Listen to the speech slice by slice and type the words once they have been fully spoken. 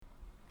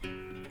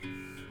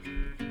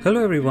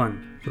Hello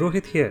everyone,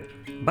 Rohit here,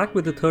 back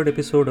with the third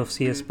episode of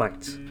CS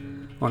Bytes.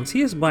 On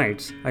CS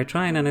Bytes, I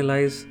try and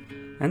analyze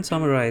and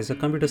summarize a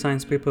computer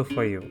science paper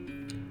for you.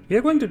 We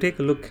are going to take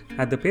a look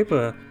at the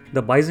paper,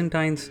 The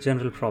Byzantine's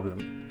General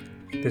Problem.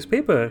 This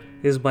paper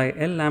is by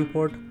L.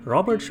 Lamport,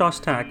 Robert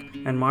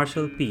Shostak, and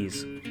Marshall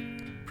Pease.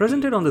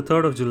 Presented on the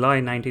 3rd of July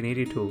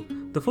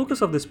 1982, the focus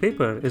of this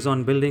paper is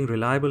on building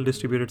reliable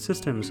distributed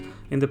systems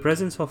in the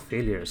presence of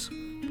failures.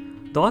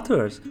 The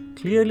authors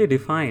clearly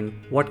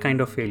define what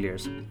kind of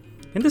failures.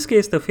 In this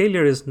case, the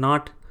failure is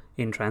not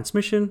in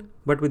transmission,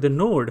 but with the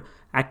node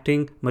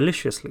acting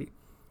maliciously.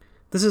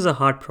 This is a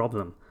hard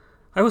problem.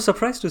 I was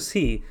surprised to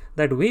see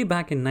that way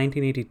back in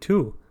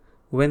 1982,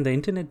 when the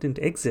internet didn't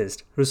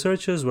exist,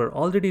 researchers were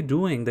already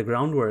doing the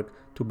groundwork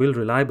to build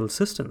reliable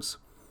systems.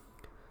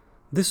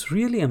 This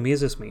really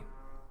amazes me.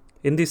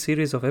 In this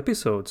series of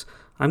episodes,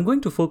 I'm going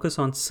to focus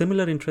on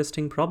similar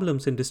interesting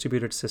problems in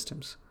distributed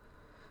systems.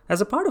 As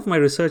a part of my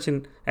research,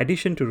 in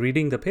addition to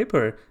reading the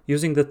paper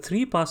using the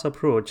 3-pass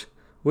approach,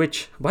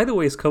 which, by the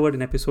way, is covered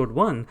in episode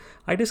 1,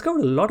 I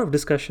discovered a lot of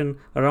discussion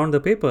around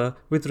the paper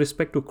with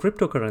respect to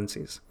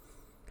cryptocurrencies.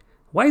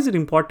 Why is it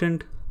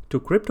important to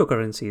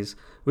cryptocurrencies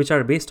which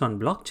are based on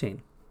blockchain?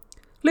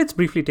 Let's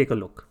briefly take a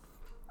look.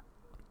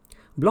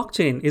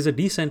 Blockchain is a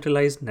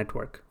decentralized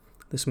network.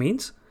 This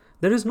means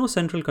there is no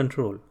central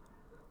control.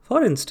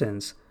 For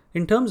instance,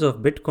 in terms of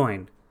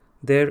Bitcoin,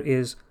 there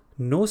is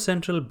no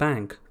central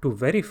bank to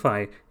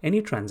verify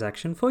any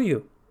transaction for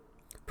you.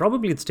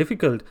 Probably it's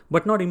difficult,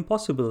 but not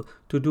impossible,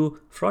 to do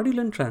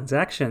fraudulent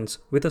transactions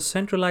with a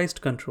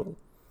centralized control.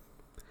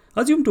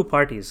 Assume two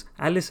parties,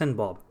 Alice and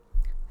Bob.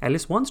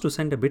 Alice wants to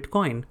send a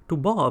Bitcoin to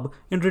Bob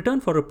in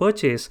return for a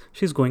purchase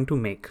she's going to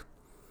make.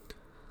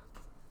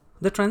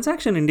 The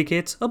transaction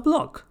indicates a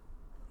block.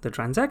 The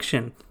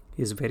transaction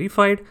is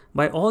verified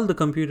by all the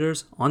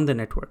computers on the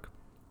network.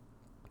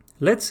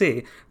 Let's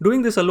say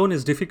doing this alone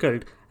is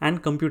difficult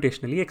and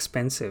computationally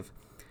expensive.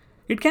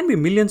 It can be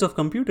millions of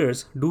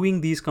computers doing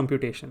these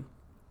computation.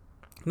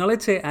 Now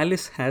let's say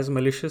Alice has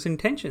malicious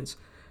intentions.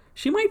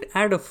 She might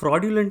add a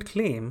fraudulent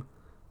claim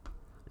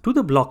to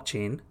the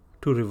blockchain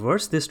to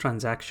reverse this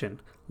transaction,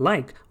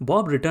 like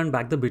Bob returned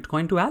back the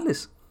Bitcoin to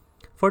Alice.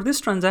 For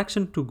this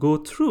transaction to go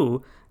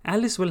through,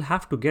 Alice will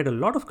have to get a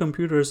lot of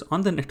computers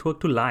on the network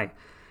to lie.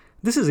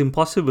 This is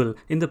impossible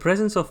in the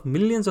presence of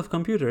millions of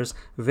computers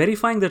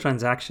verifying the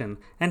transaction,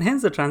 and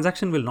hence the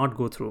transaction will not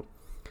go through.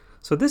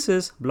 So this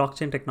is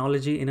blockchain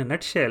technology in a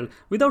nutshell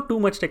without too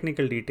much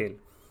technical detail.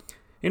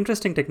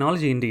 Interesting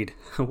technology indeed.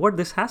 What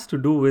this has to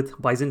do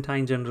with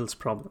Byzantine general's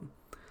problem?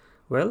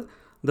 Well,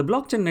 the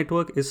blockchain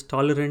network is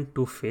tolerant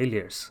to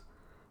failures.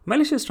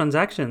 Malicious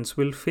transactions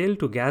will fail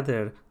to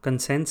gather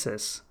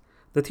consensus.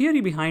 The theory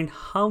behind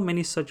how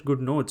many such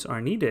good nodes are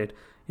needed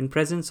in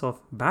presence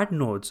of bad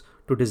nodes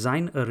to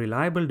design a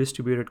reliable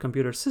distributed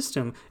computer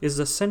system is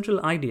the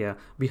central idea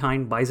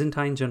behind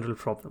Byzantine general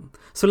problem.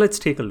 So let's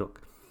take a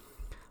look.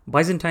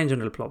 Byzantine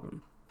general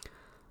problem.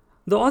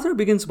 The author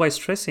begins by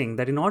stressing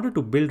that in order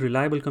to build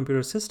reliable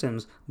computer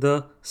systems,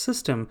 the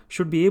system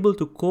should be able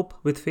to cope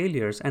with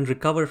failures and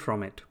recover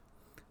from it.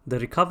 The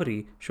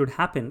recovery should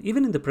happen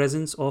even in the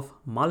presence of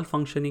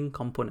malfunctioning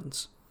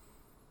components.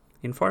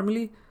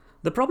 Informally,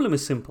 the problem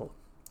is simple.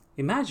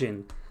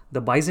 Imagine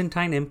the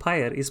Byzantine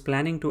Empire is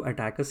planning to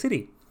attack a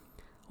city.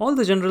 All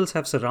the generals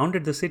have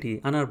surrounded the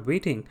city and are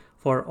waiting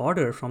for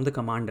order from the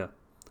commander.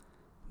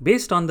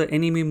 Based on the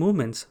enemy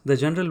movements, the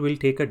general will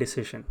take a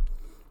decision.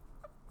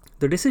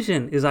 The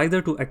decision is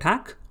either to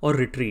attack or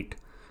retreat.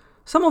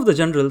 Some of the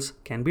generals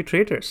can be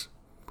traitors.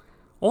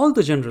 All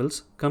the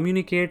generals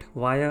communicate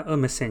via a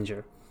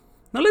messenger.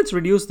 Now let's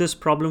reduce this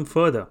problem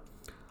further.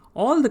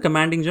 All the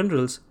commanding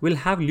generals will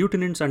have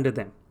lieutenants under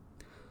them.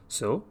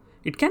 So,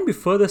 it can be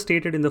further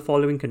stated in the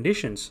following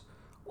conditions.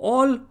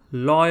 All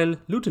loyal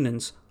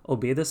lieutenants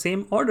obey the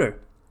same order.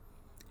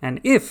 And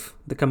if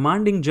the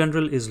commanding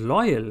general is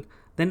loyal,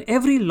 then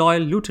every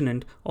loyal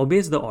lieutenant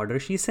obeys the order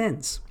she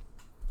sends.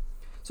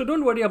 So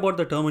don't worry about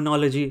the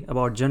terminology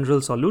about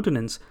generals or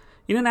lieutenants.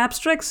 In an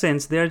abstract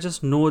sense, they are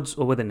just nodes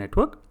over the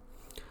network.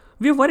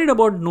 We are worried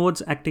about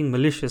nodes acting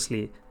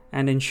maliciously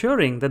and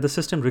ensuring that the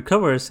system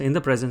recovers in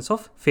the presence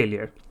of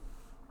failure.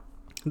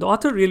 The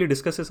author really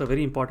discusses a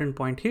very important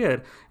point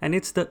here, and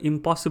it's the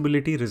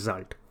impossibility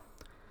result.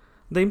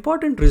 The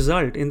important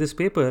result in this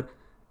paper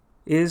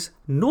is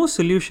no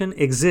solution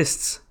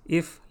exists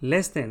if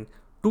less than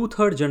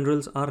 2/3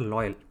 generals are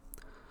loyal.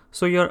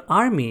 So your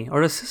army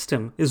or a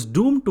system is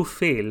doomed to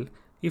fail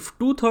if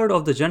 2/3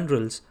 of the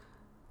generals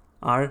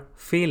are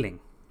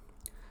failing.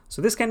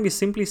 So this can be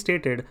simply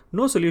stated,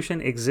 no solution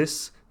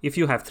exists if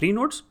you have 3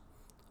 nodes,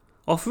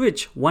 of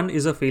which one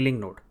is a failing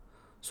node.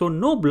 So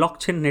no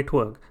blockchain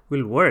network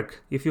will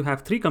work if you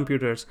have 3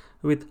 computers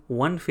with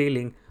one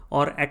failing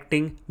or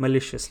acting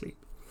maliciously.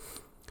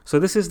 So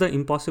this is the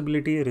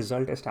impossibility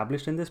result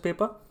established in this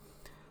paper.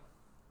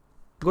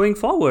 Going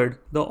forward,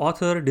 the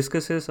author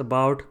discusses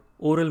about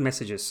oral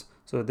messages.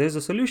 So there's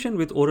a solution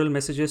with oral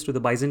messages to the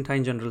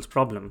Byzantine general's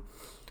problem.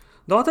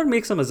 The author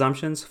makes some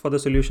assumptions for the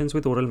solutions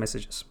with oral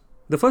messages.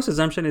 The first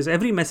assumption is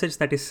every message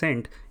that is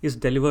sent is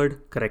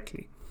delivered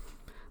correctly.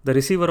 The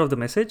receiver of the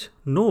message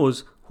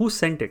knows who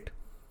sent it,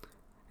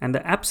 and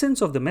the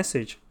absence of the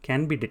message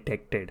can be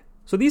detected.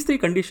 So these three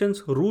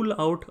conditions rule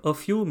out a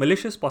few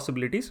malicious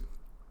possibilities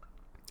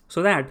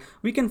so that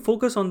we can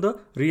focus on the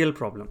real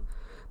problem.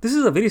 This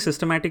is a very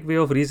systematic way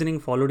of reasoning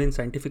followed in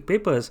scientific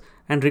papers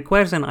and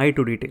requires an eye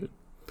to detail.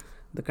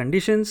 The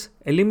conditions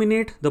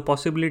eliminate the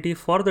possibility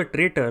for the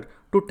traitor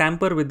to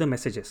tamper with the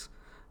messages.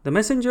 The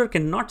messenger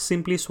cannot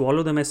simply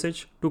swallow the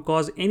message to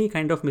cause any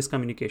kind of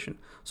miscommunication.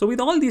 So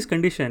with all these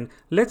conditions,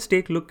 let's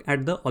take a look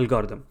at the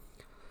algorithm.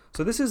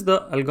 So this is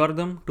the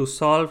algorithm to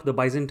solve the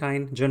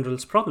Byzantine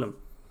general's problem.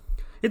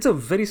 It's a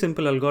very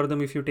simple algorithm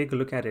if you take a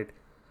look at it.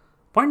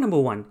 Point number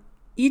 1,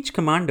 each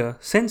commander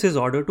sends his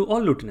order to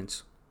all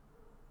lieutenants.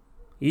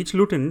 Each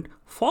lieutenant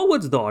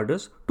forwards the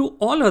orders to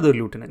all other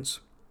lieutenants.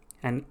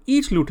 And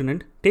each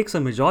lieutenant takes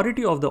a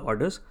majority of the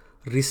orders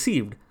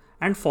received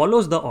and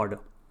follows the order.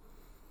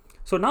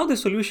 So now the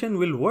solution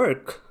will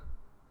work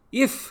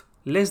if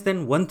less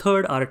than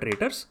 1/3 are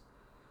traitors.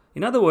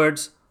 In other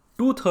words,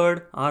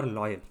 2/3 are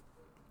loyal.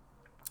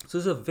 So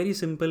this is a very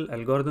simple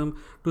algorithm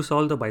to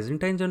solve the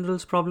Byzantine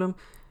general's problem.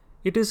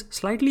 It is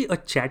slightly a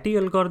chatty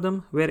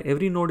algorithm where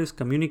every node is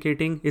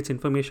communicating its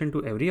information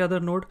to every other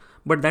node,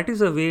 but that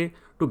is a way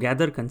to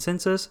gather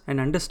consensus and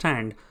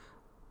understand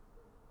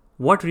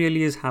what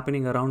really is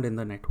happening around in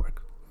the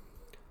network.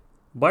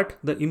 But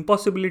the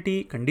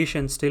impossibility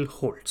condition still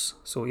holds.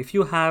 So if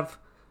you have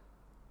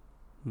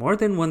more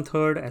than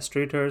 1/3 as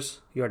traitors,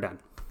 you're done.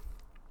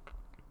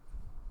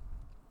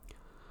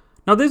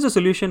 Now there's a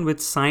solution with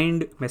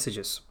signed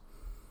messages.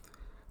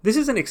 This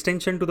is an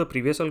extension to the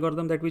previous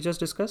algorithm that we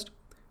just discussed.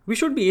 We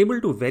should be able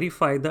to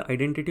verify the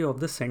identity of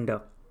the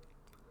sender.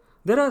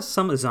 There are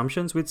some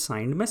assumptions with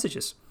signed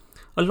messages.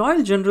 A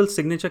loyal general's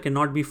signature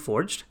cannot be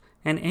forged,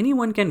 and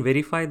anyone can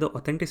verify the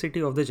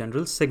authenticity of the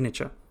general's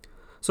signature.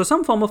 So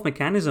some form of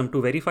mechanism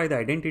to verify the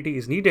identity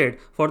is needed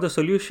for the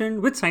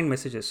solution with signed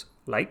messages,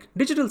 like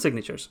digital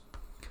signatures.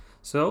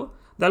 So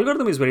the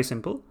algorithm is very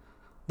simple.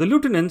 The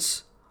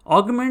lieutenants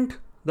augment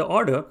the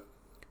order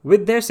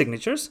with their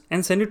signatures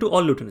and send it to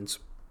all lieutenants.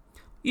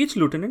 Each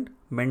lieutenant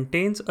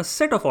maintains a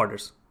set of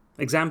orders.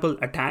 Example,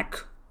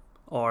 attack,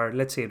 or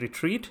let's say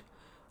retreat,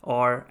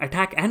 or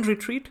attack and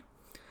retreat.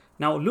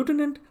 Now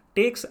lieutenant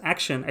takes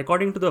action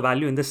according to the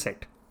value in the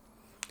set.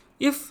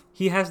 If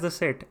he has the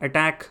set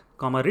attack,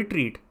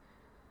 retreat,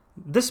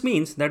 this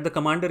means that the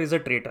commander is a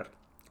traitor.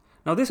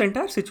 Now this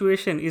entire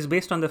situation is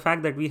based on the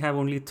fact that we have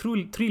only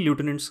three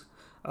lieutenants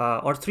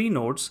or three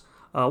nodes.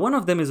 One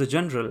of them is a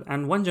general,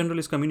 and one general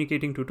is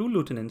communicating to two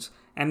lieutenants,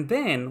 and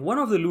then one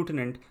of the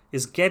lieutenant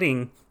is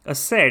getting a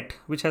set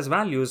which has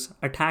values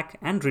attack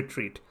and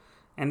retreat.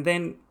 And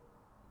then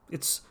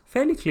it's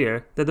fairly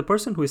clear that the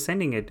person who is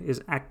sending it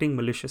is acting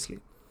maliciously.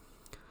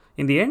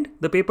 In the end,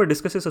 the paper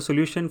discusses a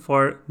solution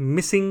for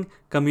missing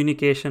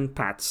communication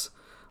paths.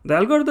 The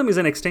algorithm is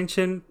an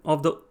extension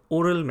of the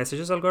oral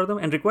messages algorithm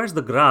and requires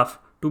the graph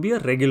to be a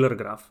regular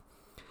graph.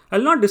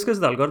 I'll not discuss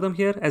the algorithm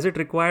here as it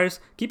requires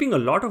keeping a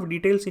lot of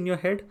details in your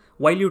head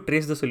while you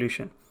trace the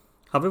solution.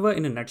 However,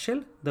 in a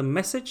nutshell, the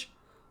message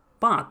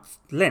path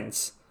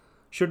lengths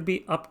should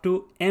be up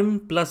to m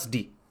plus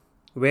d,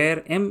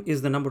 where m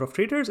is the number of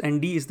traitors and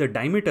d is the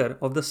diameter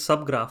of the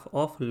subgraph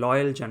of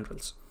loyal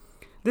generals.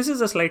 This is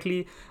a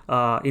slightly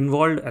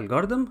involved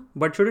algorithm,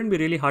 but shouldn't be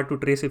really hard to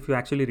trace if you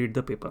actually read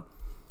the paper.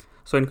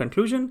 So in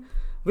conclusion,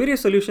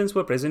 various solutions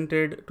were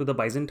presented to the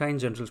Byzantine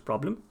general's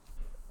problem.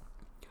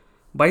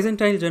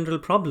 Byzantine general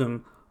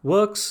problem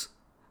works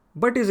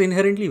but is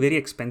inherently very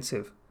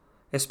expensive,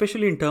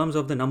 especially in terms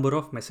of the number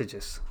of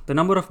messages. The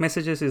number of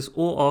messages is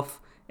O of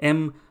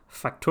m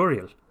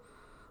factorial.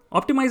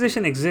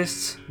 Optimization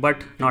exists,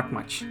 but not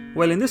much.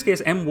 Well, in this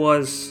case, m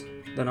was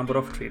the number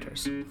of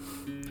traitors.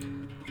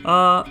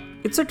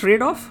 It's a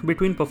trade-off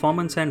between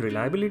performance and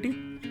reliability.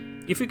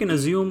 If you can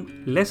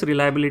assume less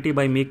reliability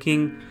by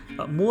making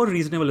more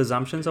reasonable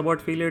assumptions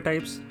about failure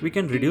types, we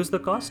can reduce the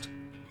cost.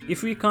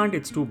 If we can't,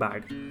 it's too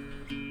bad.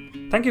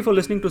 Thank you for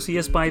listening to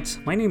CS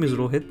Bytes. My name is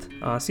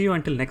Rohit. See you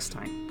until next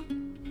time.